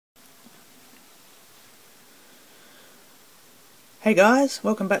Hey guys,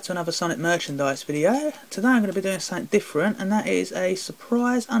 welcome back to another Sonic merchandise video. Today I'm going to be doing something different, and that is a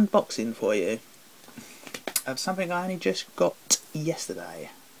surprise unboxing for you of something I only just got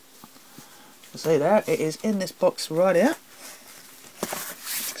yesterday. You see there, it is in this box right here. You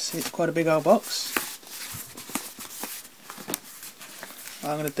can see it's quite a big old box.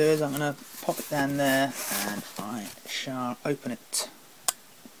 What I'm going to do is I'm going to pop it down there and I shall open it.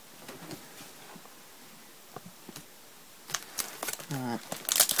 Alright.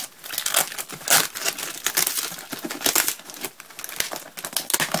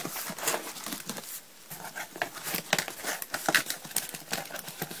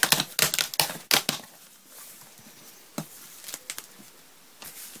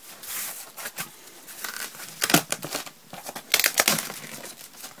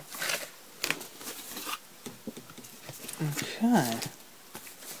 Okay.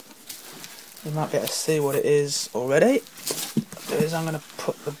 You might be able to see what it is already. What I'll do is I'm going to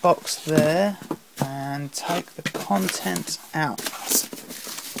put the box there and take the contents out.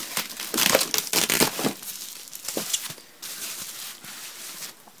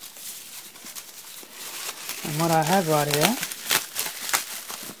 And what I have right here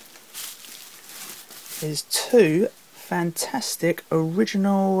is two fantastic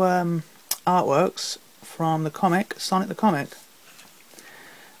original artworks from the comic, Sonic the Comic.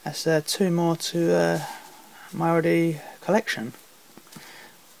 That's two more to my already collection.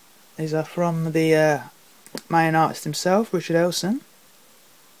 These are from the main artist himself, Richard Elson,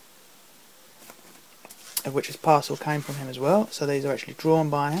 of which his parcel came from him as well, so these are actually drawn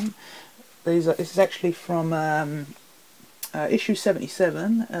by him. This is actually from issue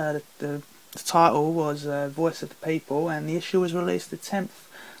 77. The title was Voice of the People, and the issue was released the 10th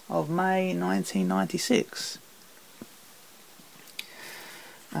of May 1996.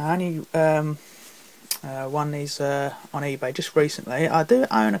 I only won these on eBay just recently. I do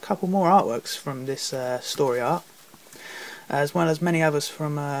own a couple more artworks from this story arc, as well as many others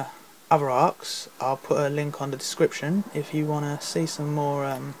from other arcs. I'll put a link on the description if you want to see some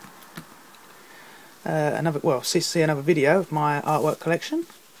more see another video of my artwork collection.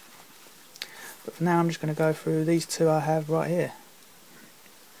 But for now I'm just going to go through these two I have right here.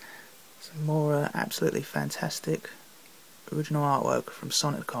 Some more absolutely fantastic original artwork from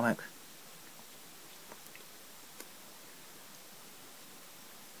Sonic the Comic.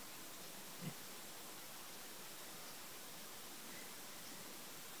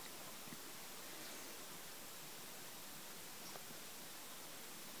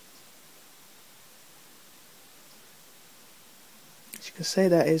 As you can see,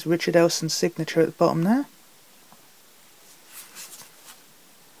 that is Richard Elson's signature at the bottom there.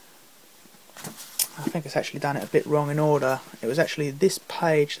 I think it's actually done it a bit wrong in order. It was actually this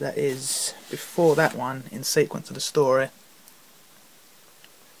page that is before that one in sequence of the story.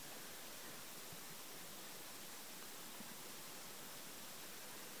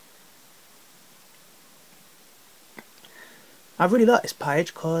 I really like this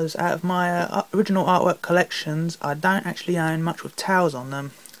page because out of my original artwork collections I don't actually own much with towels on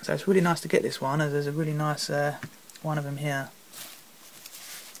them, so it's really nice to get this one, as there's a really nice one of them here.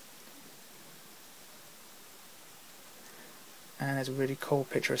 And there's a really cool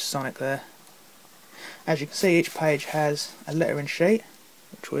picture of Sonic there. As you can see, each page has a lettering sheet,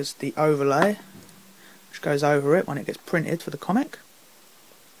 which was the overlay, which goes over it when it gets printed for the comic.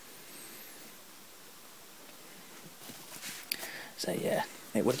 So yeah,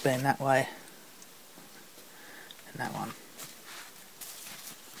 it would have been that way and that one.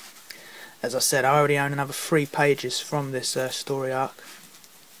 As I said, I already own another 3 pages from this story arc.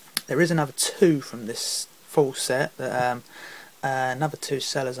 There is another 2 from this full set that another 2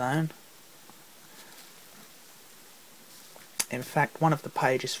 sellers own. In fact, one of the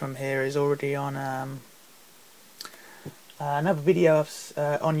pages from here is already on another video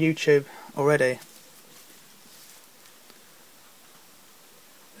on YouTube already.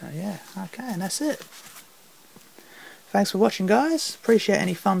 Yeah, okay, and that's it. Thanks for watching, guys. Appreciate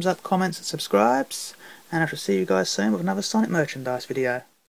any thumbs up, comments and subscribes, and I shall see you guys soon with another Sonic merchandise video.